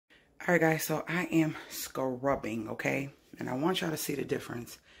All right, guys, so I am scrubbing, okay? And I want y'all to see the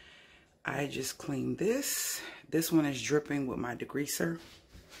difference. I just cleaned this. This one is dripping with my degreaser.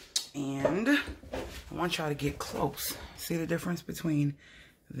 And I want y'all to get close. See the difference between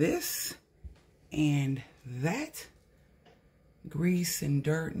this and that? Grease and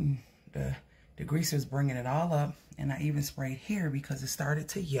dirt, and the degreaser is bringing it all up. And I even sprayed here because it started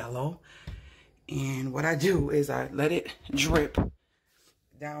to yellow. And what I do is I let it drip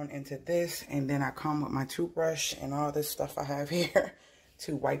down into this, and then I come with my toothbrush and all this stuff I have here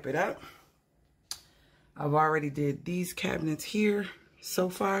to wipe it up. I've already did these cabinets here so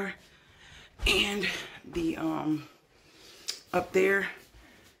far, and the up there,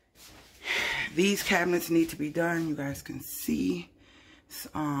 these cabinets need to be done. You guys can see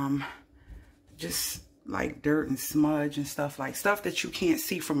just like dirt and smudge and stuff, like stuff that you can't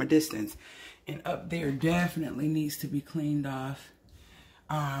see from a distance. And up there definitely needs to be cleaned off.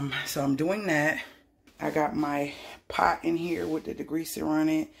 So I'm doing that. I got my pot in here with the degreaser on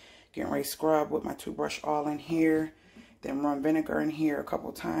it. Getting ready to scrub with my toothbrush all in here. Then run vinegar in here a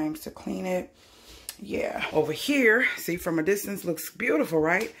couple times to clean it. Yeah. Over here, see, from a distance looks beautiful,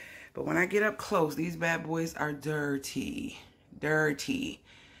 right? But when I get up close, these bad boys are dirty. Dirty.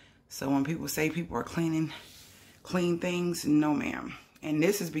 So when people say people are clean things, no ma'am. And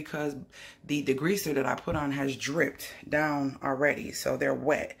this is because the degreaser that I put on has dripped down already. So they're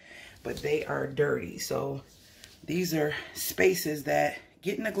wet, but they are dirty. So these are spaces that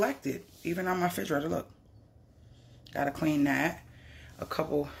get neglected. Even on my refrigerator, look. Gotta clean that. A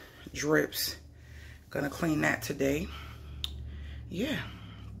couple drips. Gonna clean that today. Yeah.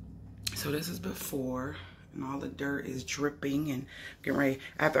 So this is before, and all the dirt is dripping and getting ready.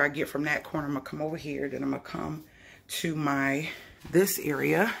 After I get from that corner, I'm gonna come over here. Then I'm gonna come to this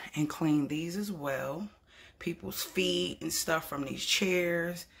area and clean these as well. People's feet and stuff from these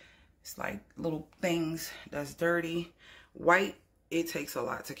chairs. It's like little things that's dirty. White, it takes a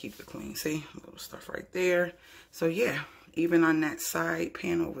lot to keep it clean. See, little stuff right there. So yeah, even on that side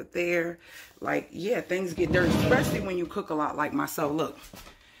pan over there, like, yeah, things get dirty, especially when you cook a lot like myself. Look,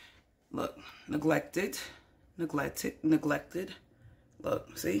 look, neglected. Look,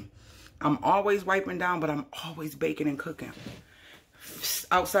 see? I'm always wiping down, but I'm always baking and cooking.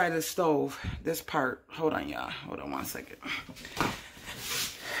 Outside of the stove, this part, hold on, y'all. Hold on 1 second.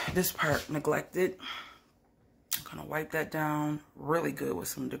 This part, neglected. I'm gonna wipe that down really good with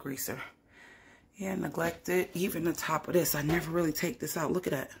some degreaser. Yeah, neglected. Even the top of this, I never really take this out. Look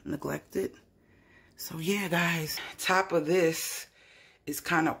at that, neglected. So yeah, guys, top of this is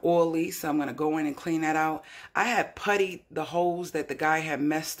kind of oily, so I'm gonna go in and clean that out. I had puttied the holes that the guy had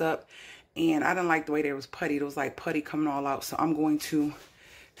messed up, and I didn't like the way they was puttied. It was like putty coming all out, so I'm going to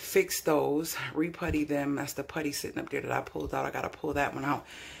fix those, re-putty them. That's the putty sitting up there that I pulled out. I gotta pull that one out,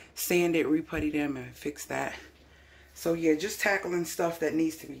 sand it, re-putty them, and fix that. So yeah, just tackling stuff that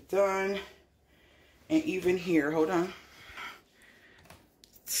needs to be done. And even here, hold on,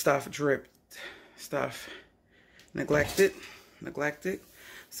 stuff dripped, stuff neglected.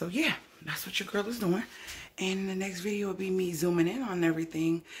 So yeah, that's what your girl is doing. And the next video will be me zooming in on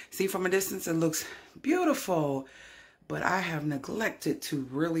everything. See, from a distance it looks beautiful, but I have neglected to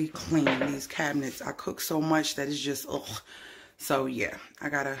really clean these cabinets. I cook so much that it's just ugh. So yeah, I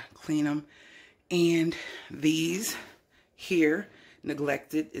gotta clean them. And these here,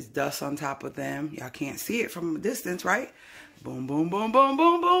 neglected, is dust on top of them. Y'all can't see it from a distance, right? Boom, boom, boom, boom,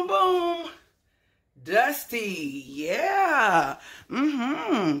 boom, boom, boom. Dusty, yeah.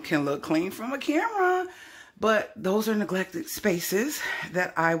 Can look clean from a camera. But those are neglected spaces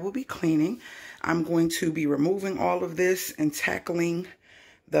that I will be cleaning. I'm going to be removing all of this and tackling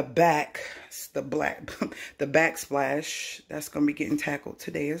the backsplash. That's going to be getting tackled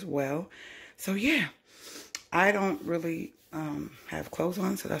today as well. So yeah, I don't really have clothes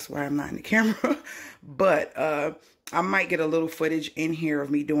on, so that's why I'm not in the camera. But I might get a little footage in here of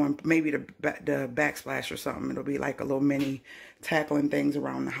me doing maybe the backsplash or something. It'll be like a little mini tackling things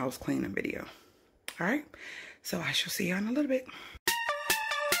around the house cleaning video. All right, so I shall see you in a little bit.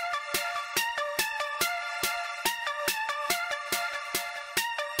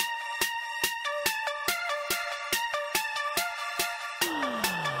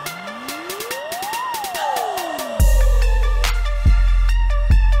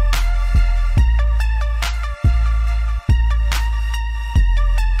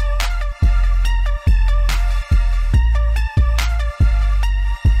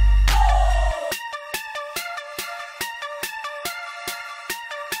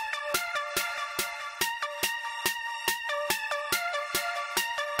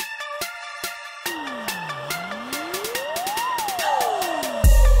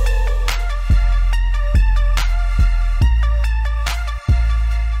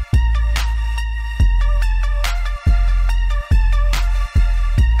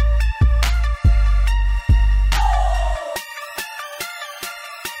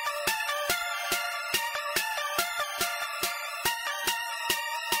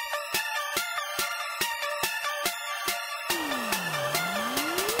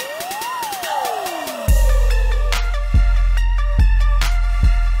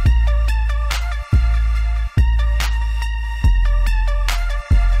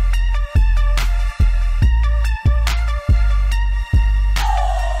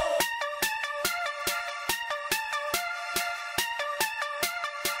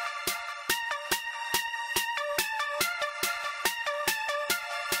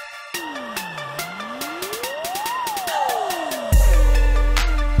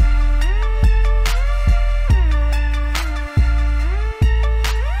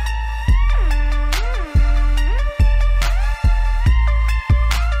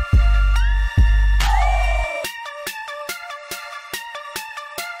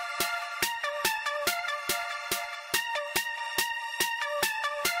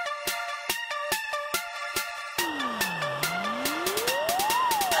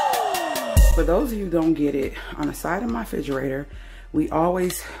 For those of you who don't get it, on the side of my refrigerator, we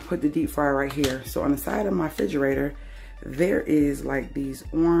always put the deep fryer right here. So on the side of my refrigerator, there is like these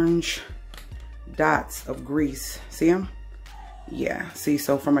orange dots of grease. See them? Yeah, see,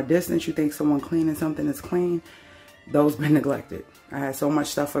 so from a distance, you think someone cleaning something that's clean. Those been neglected. I had so much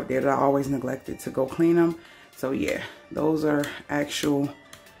stuff up there that I always neglected to go clean them. So yeah, those are actual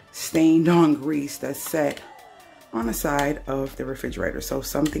stained on grease that's set on the side of the refrigerator. So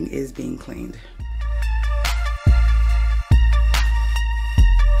something is being cleaned.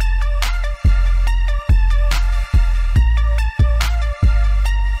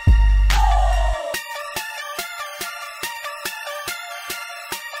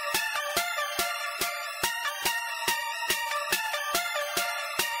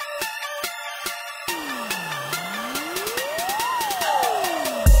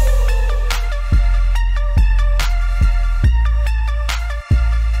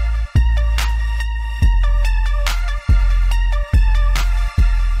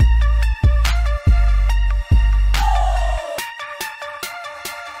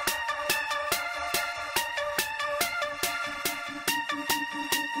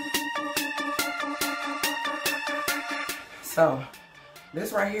 So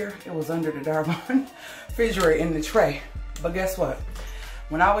this right here, it was under the doggone refrigerator in the tray. But guess what?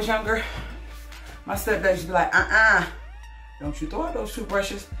 When I was younger, my stepdad used to be like, don't you throw out those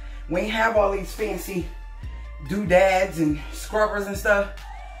toothbrushes. We ain't have all these fancy doodads and scrubbers and stuff.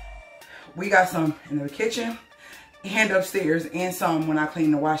 We got some in the kitchen and upstairs, and some when I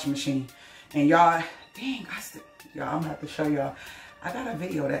clean the washing machine. And y'all, dang, y'all, I'm gonna have to show y'all. I got a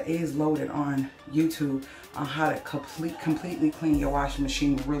video that is loaded on YouTube on how to completely clean your washing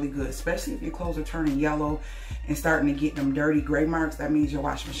machine really good, especially if your clothes are turning yellow and starting to get them dirty gray marks. That means your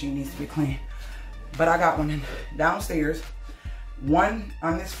washing machine needs to be clean. But I got one downstairs, one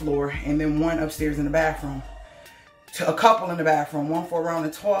on this floor, and then one upstairs in the bathroom. A couple in the bathroom, one for around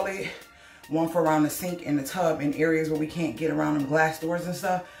the toilet, one for around the sink and the tub in areas where we can't get around them glass doors and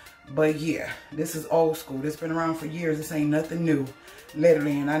stuff. But yeah, this is old school. This been around for years. This ain't nothing new,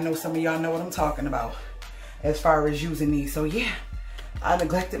 literally. And I know some of y'all know what I'm talking about as far as using these. So yeah, I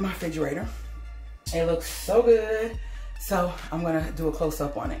neglected my refrigerator. It looks so good. So I'm gonna do a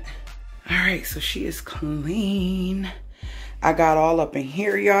close-up on it. All right, so she is clean. I got all up in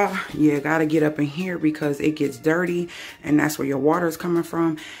here, y'all. You gotta get up in here because it gets dirty and that's where your water is coming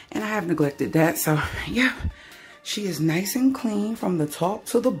from. And I have neglected that, so yeah. She is nice and clean from the top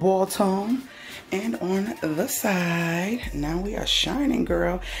to the bottom and on the side. Now we are shining,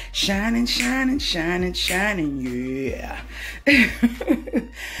 girl. Shining, shining, shining, shining, yeah.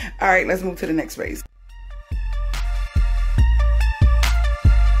 All right, let's move to the next phase.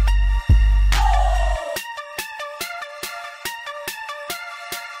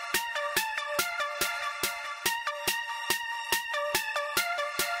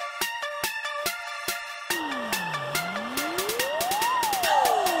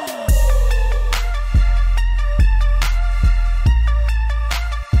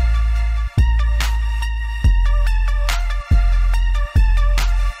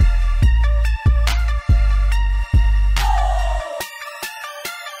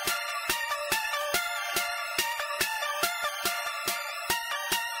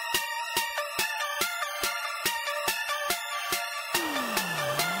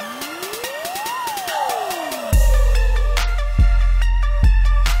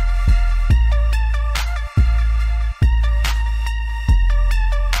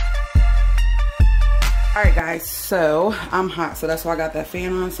 Alright guys, so I'm hot, so that's why I got that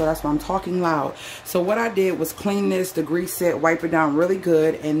fan on, so that's why I'm talking loud. So what I did was clean this, degrease it, wipe it down really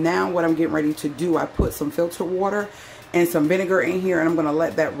good, and now what I'm getting ready to do, I put some filtered water and some vinegar in here, and I'm going to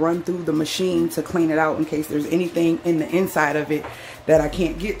let that run through the machine to clean it out in case there's anything in the inside of it that I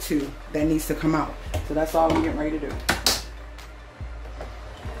can't get to that needs to come out. So that's all I'm getting ready to do.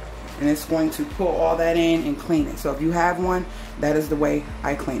 And it's going to pull all that in and clean it. So if you have one, that is the way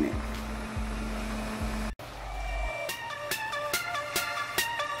I clean it.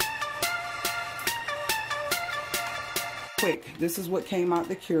 Quick, this is what came out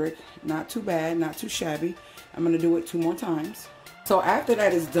the Keurig. Not too bad, not too shabby. I'm going to do it 2 more times. So after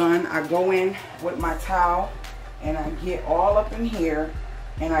that is done, I go in with my towel and I get all up in here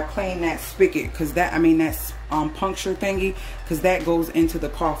and I clean that spigot, because that, that's puncture thingy, because that goes into the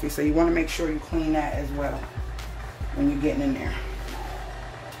coffee. So you want to make sure you clean that as well when you're getting in there.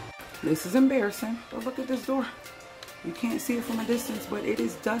 This is embarrassing, but look at this door. You can't see it from a distance, but it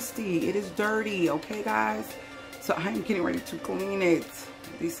is dusty. It is dirty, okay guys? So I am getting ready to clean it.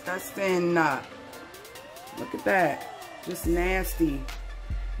 Disgusting. Look at that. Just nasty.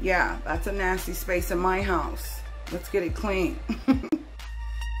 Yeah, that's a nasty space in my house. Let's get it clean.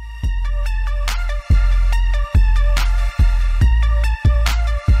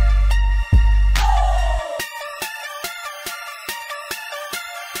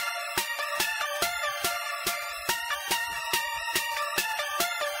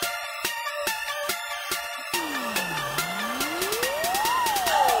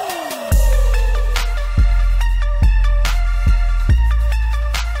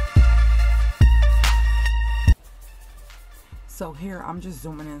 So here, I'm just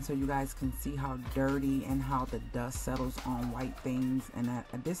zooming in so you guys can see how dirty and how the dust settles on white things. And at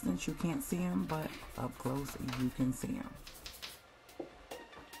a distance, you can't see them, but up close, you can see them.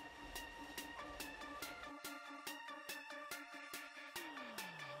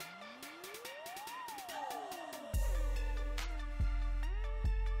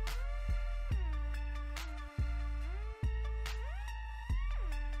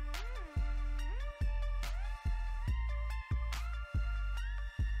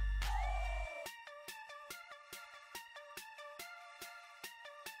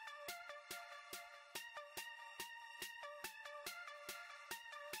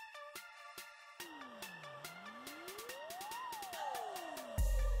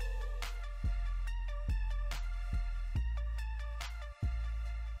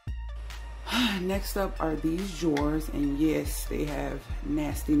 Next up are these drawers, and yes, they have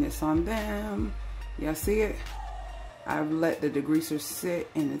nastiness on them. Y'all see it? I've let the degreaser sit,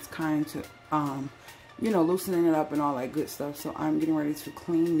 and it's kind to, you know, loosening it up and all that good stuff. So I'm getting ready to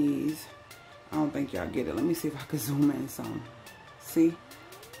clean these. I don't think y'all get it. Let me see if I can zoom in some. See?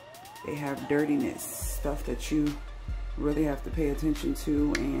 They have dirtiness, stuff that you really have to pay attention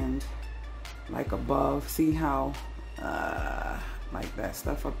to, and like above, see how, like that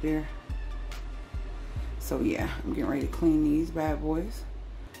stuff up there. So yeah, I'm getting ready to clean these bad boys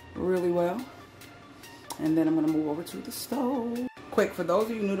really well. And then I'm gonna move over to the stove. Quick, for those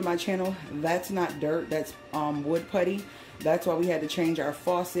of you new to my channel, that's not dirt, that's wood putty. That's why we had to change our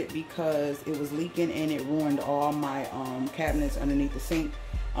faucet, because it was leaking and it ruined all my cabinets underneath the sink.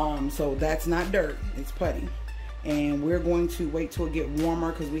 So that's not dirt, it's putty. And we're going to wait till it get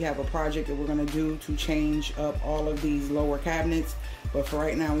warmer, because we have a project that we're gonna do to change up all of these lower cabinets. But for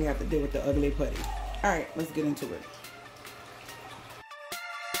right now, we have to deal with the ugly putty. All right, let's get into it.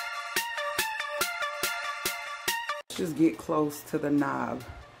 Let's just get close to the knob.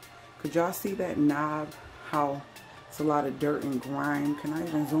 Could y'all see that knob? How it's a lot of dirt and grime. Can I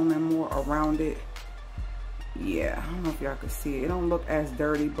even zoom in more around it? Yeah, I don't know if y'all can see it. It don't look as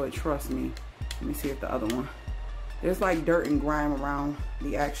dirty, but trust me. Let me see if the other one. There's like dirt and grime around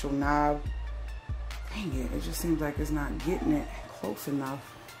the actual knob. Dang it, it just seems like it's not getting it close enough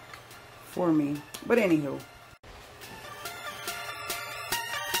for me. But anywho,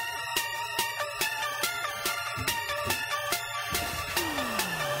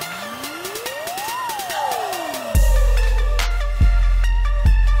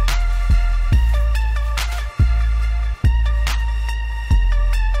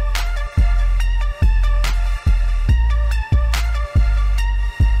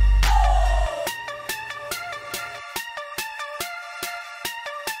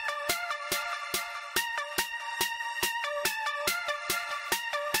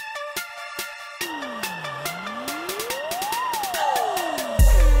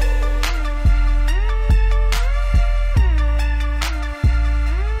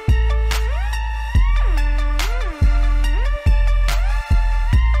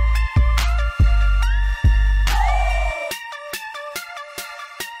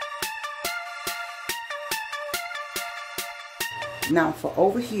 now for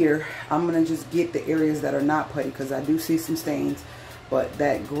over here, I'm gonna just get the areas that are not putty, because I do see some stains. But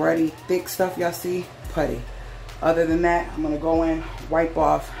that grutty, thick stuff y'all see, putty. Other than that, I'm gonna go in, wipe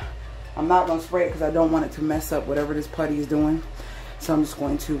off. I'm not gonna spray it because I don't want it to mess up whatever this putty is doing. So I'm just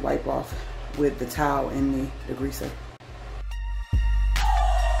going to wipe off with the towel and the degreaser.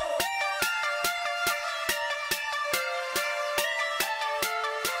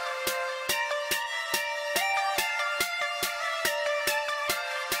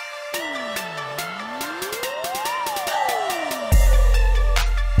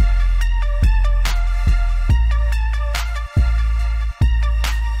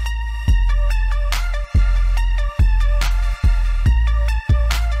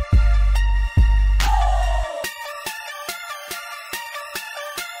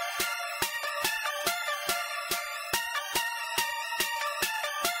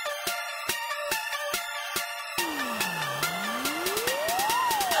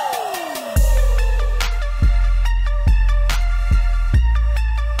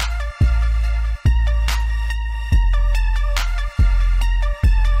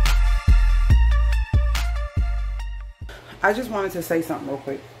 I just wanted to say something real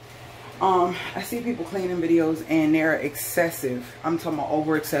quick. I see people cleaning videos and they're excessive. I'm talking about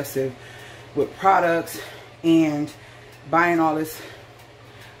over excessive with products and buying all this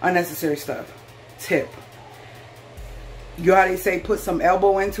unnecessary stuff. Tip. You already say put some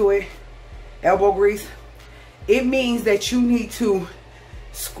elbow into it. Elbow grease. It means that you need to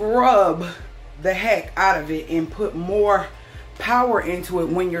scrub the heck out of it and put more power into it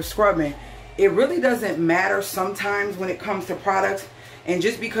when you're scrubbing. It really doesn't matter sometimes when it comes to products. And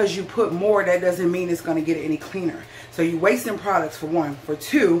just because you put more, that doesn't mean it's going to get it any cleaner. So you're wasting products, for one. For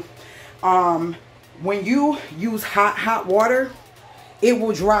two, when you use hot water, it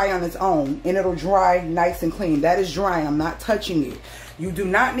will dry on its own. And it'll dry nice and clean. That is drying. I'm not touching it. You do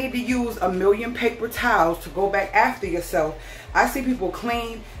not need to use a million paper towels to go back after yourself. I see people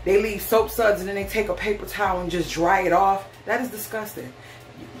clean. They leave soap suds and then they take a paper towel and just dry it off. That is disgusting.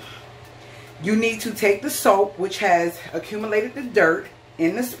 You need to take the soap, which has accumulated the dirt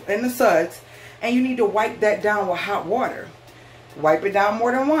in the suds, and you need to wipe that down with hot water. Wipe it down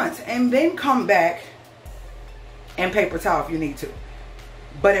more than once, and then come back and paper towel if you need to.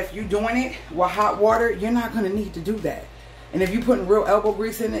 But if you're doing it with hot water, you're not going to need to do that. And if you're putting real elbow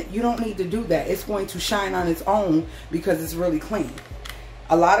grease in it, you don't need to do that. It's going to shine on its own because it's really clean.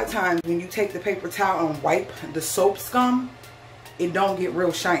 A lot of times when you take the paper towel and wipe the soap scum, it don't get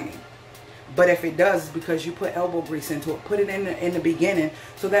real shiny. But if it does, it's because you put elbow grease into it. Put it in the beginning,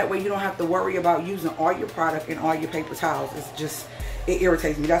 so that way you don't have to worry about using all your product and all your paper towels. It's just, it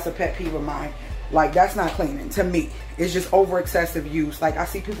irritates me. That's a pet peeve of mine. Like, that's not cleaning to me. It's just over excessive use. Like, I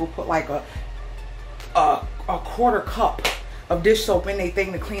see people put like a quarter cup of dish soap in their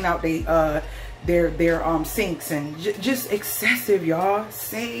thing to clean out their sinks, and just excessive, y'all.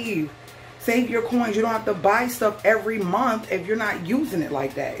 Save your coins. You don't have to buy stuff every month if you're not using it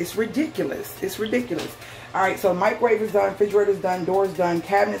like that. It's ridiculous. It's ridiculous. All right, so microwave is done, refrigerator is done, door is done,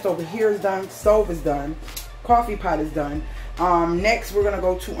 cabinets over here is done, stove is done, coffee pot is done. Next, we're going to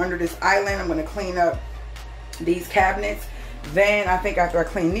go to under this island. I'm going to clean up these cabinets. Then I think after I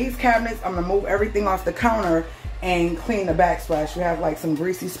clean these cabinets, I'm going to move everything off the counter and clean the backsplash. We have like some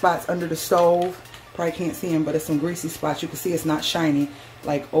greasy spots under the stove. Probably can't see them, but it's some greasy spots. You can see it's not shiny,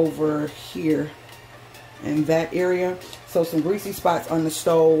 like over here in that area. So some greasy spots on the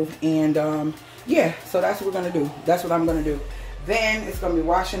stove, and yeah, so that's what we're gonna do. That's what I'm gonna do. Then it's gonna be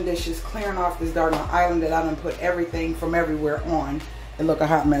washing dishes, clearing off this darn island that I done put everything from everywhere on. And look, a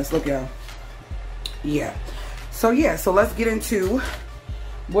hot mess. Look, y'all. Yeah. So yeah, so let's get into,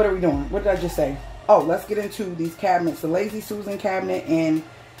 what are we doing? What did I just say? Oh, let's get into these cabinets, the Lazy Susan cabinet and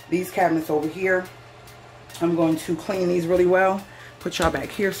these cabinets over here. I'm going to clean these really well. Put y'all back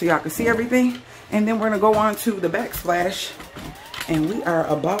here so y'all can see everything. And then we're going to go on to the backsplash. And we are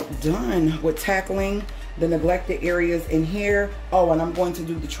about done with tackling the neglected areas in here. Oh, and I'm going to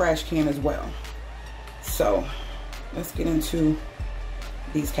do the trash can as well. So let's get into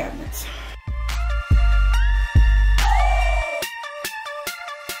these cabinets.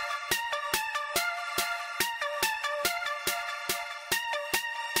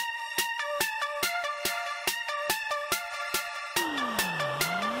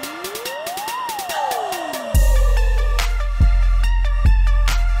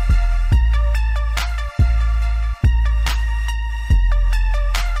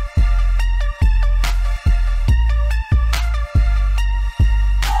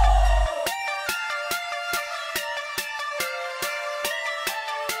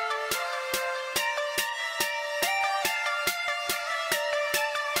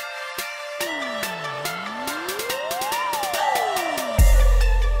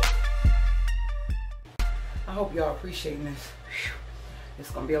 I hope y'all appreciating this. Whew.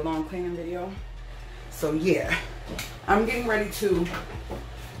 It's gonna be a long cleaning video. So yeah, I'm getting ready to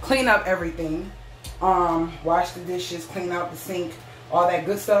clean up everything. Wash the dishes, clean out the sink, all that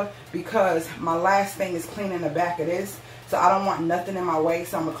good stuff, because my last thing is cleaning the back of this. So I don't want nothing in my way.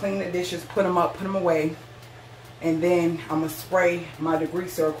 So I'm gonna clean the dishes, put them up, put them away, and then I'm gonna spray my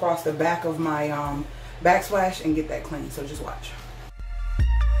degreaser across the back of my backsplash and get that clean. So just watch.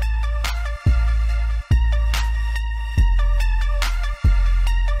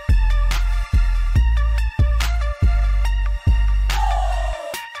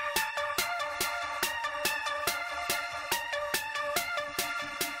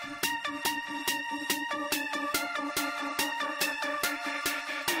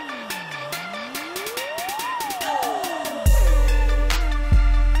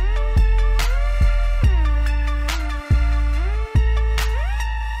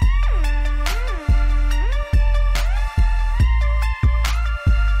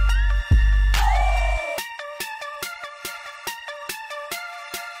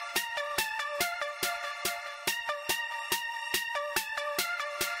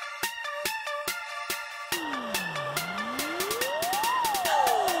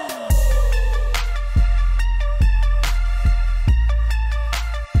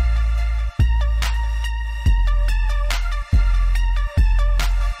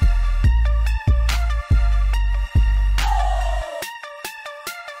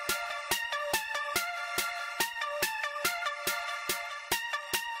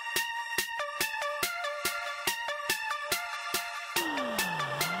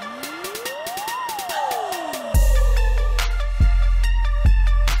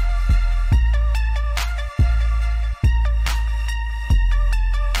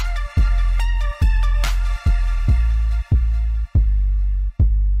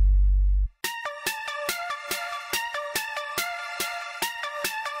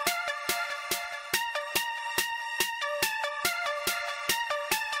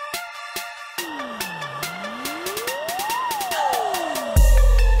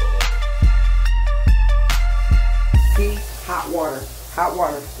 water. Hot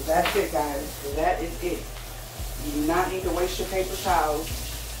water. That's it, guys. That is it. You do not need to waste your paper towels.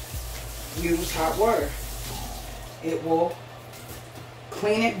 Use hot water. It will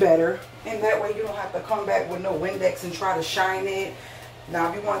clean it better, and that way you don't have to come back with no Windex and try to shine it. Now,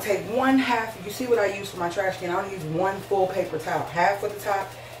 if you want to take one half, you see what I use for my trash can. I don't use one full paper towel. Half for the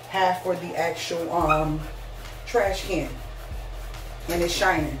top, half for the actual trash can. And it's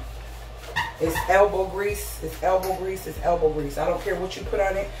shining. It's elbow grease. It's elbow grease. It's elbow grease. I don't care what you put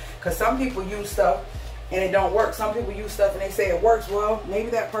on it, because some people use stuff and it don't work. Some people use stuff and they say it works. Well, maybe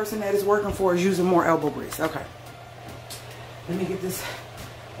that person that is working for is using more elbow grease. Okay. Let me get this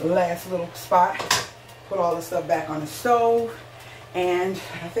last little spot. Put all the stuff back on the stove. And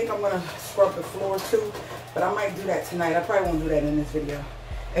I think I'm going to scrub the floor too. But I might do that tonight. I probably won't do that in this video.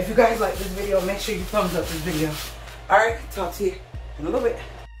 If you guys like this video, make sure you thumbs up this video. Alright, talk to you in a little bit.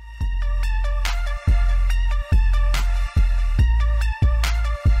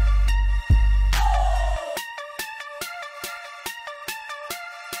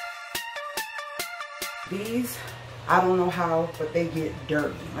 These, I don't know how, but they get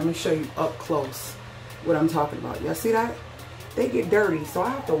dirty. Let me show you up close what I'm talking about. Y'all see that? They get dirty, so I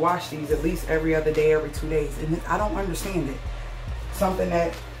have to wash these at least every other day, every 2 days. And I don't understand it. Something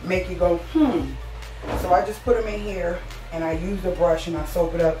that make you go, So I just put them in here, and I use the brush, and I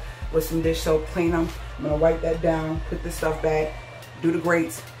soak it up with some dish soap, clean them. I'm going to wipe that down, put this stuff back, do the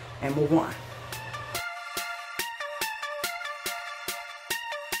grates, and move on.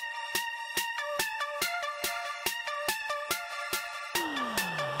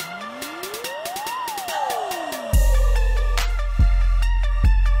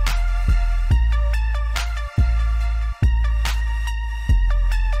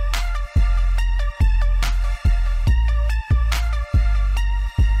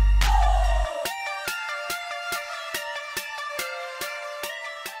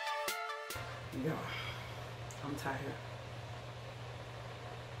 Yo, I'm tired.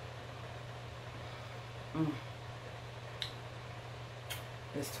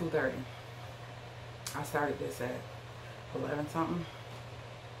 It's 2:30. I started this at 11 something.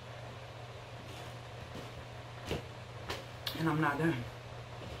 And I'm not done.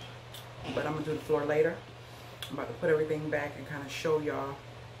 But I'm going to do the floor later. I'm about to put everything back and kind of show y'all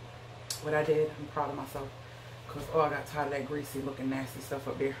what I did. I'm proud of myself. Because, oh, I got tired of that greasy looking nasty stuff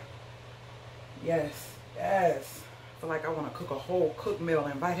up there. Yes, yes. I feel like I want to cook a whole cooked meal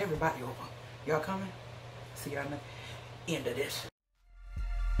and invite everybody over. Y'all coming? See y'all at the end of this.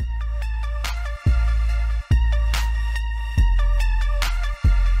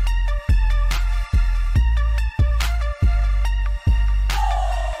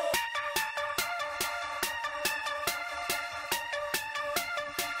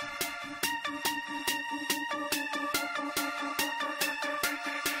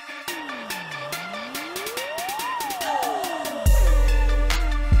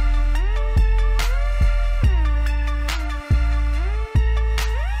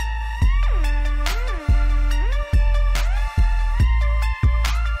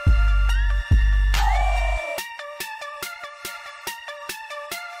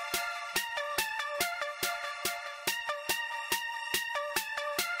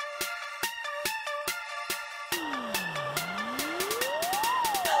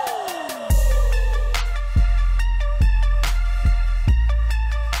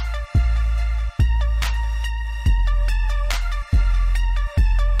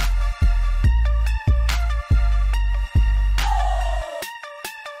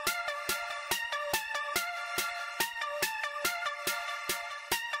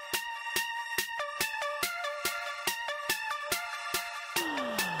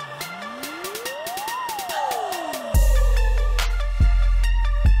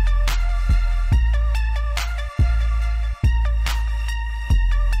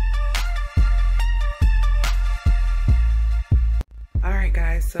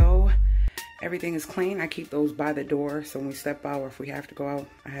 So everything is clean. I keep those by the door, so when we step out or if we have to go out.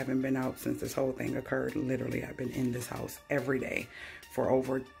 I haven't been out since this whole thing occurred. Literally, I've been in this house every day for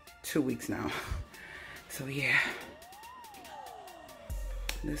over 2 weeks now. So yeah,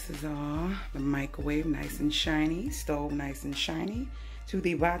 this is all the microwave, nice and shiny, stove nice and shiny to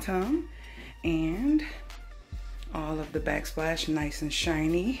the bottom, and all of the backsplash nice and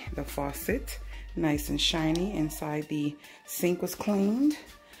shiny. The faucet nice and shiny. Inside the sink was cleaned.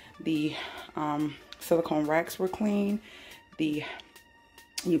 The silicone racks were clean. The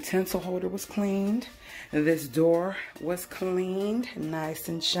utensil holder was cleaned. This door was cleaned, nice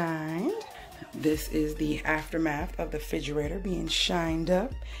and shined. This is the aftermath of the refrigerator being shined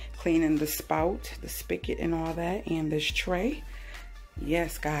up, cleaning the spout, the spigot and all that, and this tray.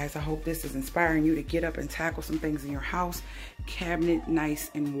 Yes, guys, I hope this is inspiring you to get up and tackle some things in your house. Cabinet, nice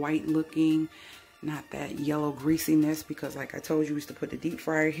and white looking, not that yellow greasiness, because like I told you, we used to put the deep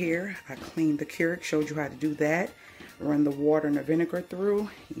fryer here. I cleaned the Keurig, showed you how to do that. Run the water and the vinegar through.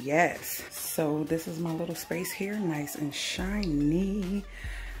 Yes. So this is my little space here, nice and shiny.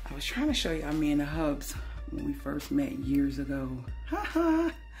 I was trying to show y'all me and the hubs when we first met years ago. Haha.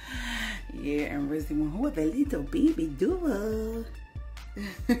 Yeah, and Rizzy went, who the little baby duo?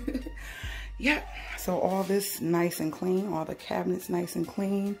 Yep. So all this nice and clean, all the cabinets nice and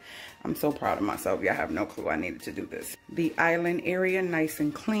clean. I'm so proud of myself. Y'all have no clue I needed to do this. The island area nice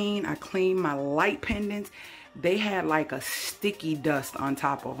and clean. I cleaned my light pendants. They had like a sticky dust on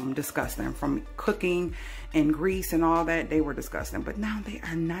top of them. Disgusting. From cooking and grease and all that, they were disgusting. But now they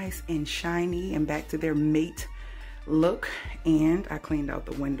are nice and shiny and back to their mate look. And I cleaned out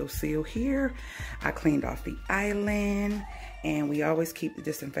the window sill here. I cleaned off the island. And we always keep the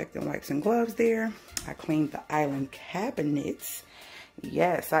disinfectant wipes and gloves there. I cleaned the island cabinets.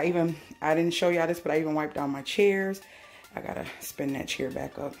 Yes, I didn't show y'all this, but I even wiped down my chairs. I gotta spin that chair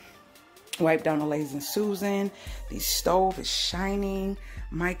back up. Wipe down the Lazy Susan. The stove is shining.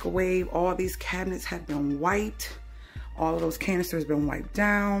 Microwave. All these cabinets have been wiped. All of those canisters been wiped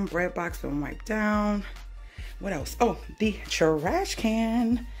down. Bread box been wiped down. What else? Oh, the trash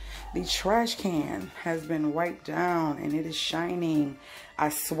can. The trash can has been wiped down and it is shining. I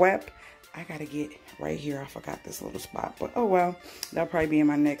swept. I gotta get right here. I forgot this little spot, but oh well. That'll probably be in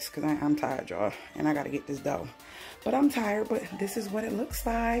my next, because I'm tired, y'all, and I gotta get this dough. But I'm tired, but this is what it looks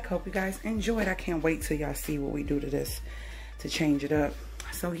like. Hope you guys enjoyed. I can't wait till y'all see what we do to this to change it up.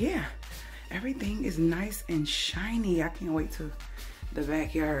 So yeah, everything is nice and shiny. I can't wait till the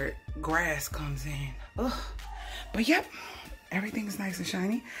backyard grass comes in. Ugh. But yep, everything's nice and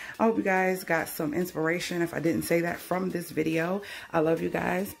shiny. I hope you guys got some inspiration, if I didn't say that, from this video. I love you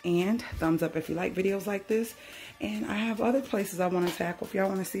guys, and thumbs up if you like videos like this. And I have other places I want to tackle. If y'all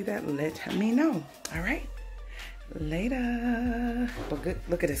want to see that, let me know. All right. Later. But good,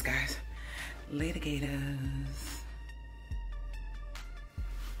 look at this, guys. Later, gators.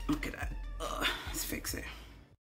 Look at that. Let's fix it.